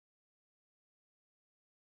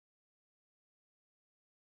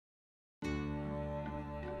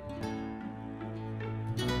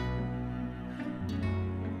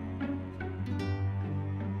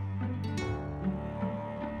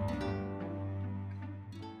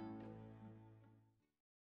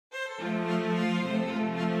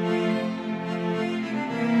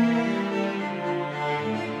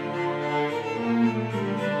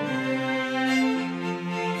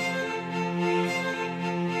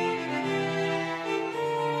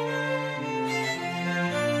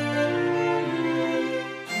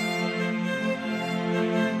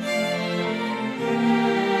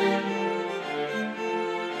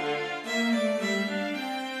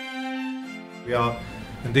We are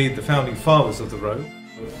indeed the founding fathers of the row.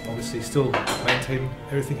 Obviously still maintain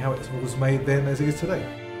everything how it was made then as it is today.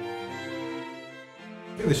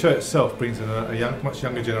 I think the show itself brings in a much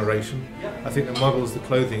younger generation. I think the models, the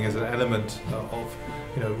clothing is an element of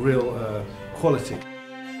real quality.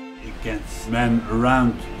 It gets men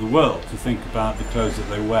around the world to think about the clothes that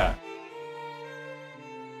they wear.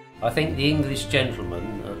 I think the English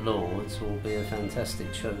gentleman at Lord's will be a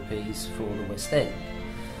fantastic showpiece for the West End,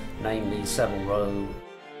 namely Savile Row.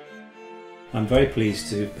 I'm very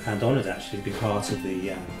pleased to, and honoured actually, to be part of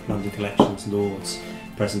the London Collections Lord's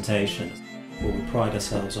presentation, where we pride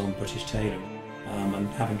ourselves on British tailoring. And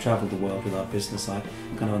having travelled the world with our business, I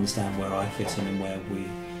kind of understand where I fit in and where we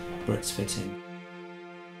Brits fit in.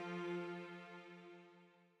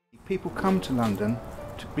 People come to London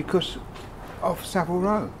because of Savile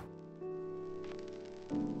Row.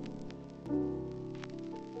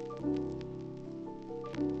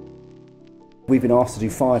 We've been asked to do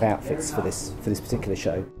 5 outfits for this particular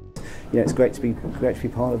show. It's great to be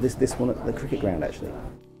part of this one at the cricket ground actually.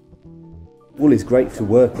 Wool is great to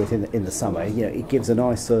work with in the summer. It gives a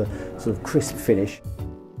nice sort of crisp finish.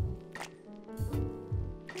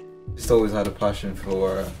 Just always had a passion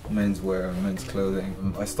for menswear and men's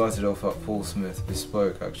clothing. I started off at Paul Smith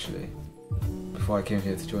Bespoke actually, before I came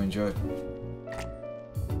here to join Jo.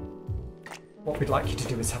 What we'd like you to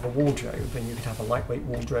do is have a wardrobe, and you could have a lightweight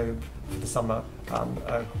wardrobe for the summer,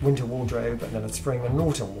 a winter wardrobe, and then a spring and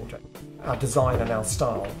autumn wardrobe. Our design and our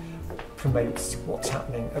style promotes what's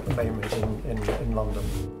happening at the moment in London.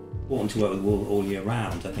 Important to work with wool all year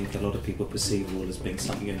round. I think a lot of people perceive wool as being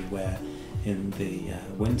something you only wear in the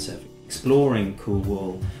winter. Exploring cool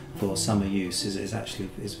wool for summer use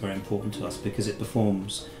is very important to us because it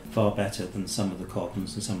performs far better than some of the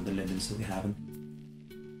cottons and some of the linens that we have.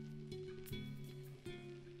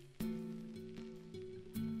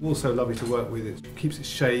 Wool's so lovely to work with, it keeps its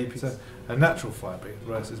shape, it's a natural fabric,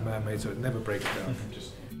 whereas it's man-made, so it never breaks down.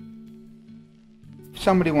 If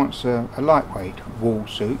somebody wants a lightweight wool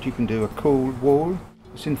suit, you can do a cool wool.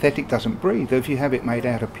 Synthetic doesn't breathe, though if you have it made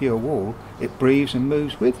out of pure wool, it breathes and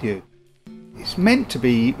moves with you. It's meant to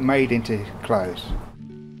be made into clothes.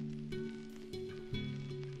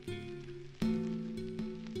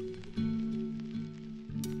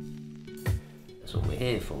 That's what we're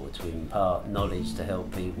here for, to impart knowledge to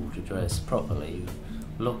help people to dress properly,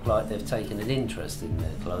 look like they've taken an interest in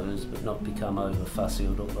their clothes but not become over fussy or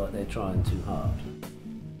look like they're trying too hard.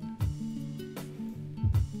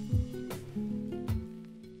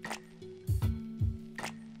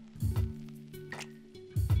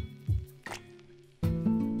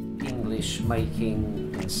 English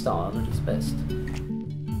making and style at its best.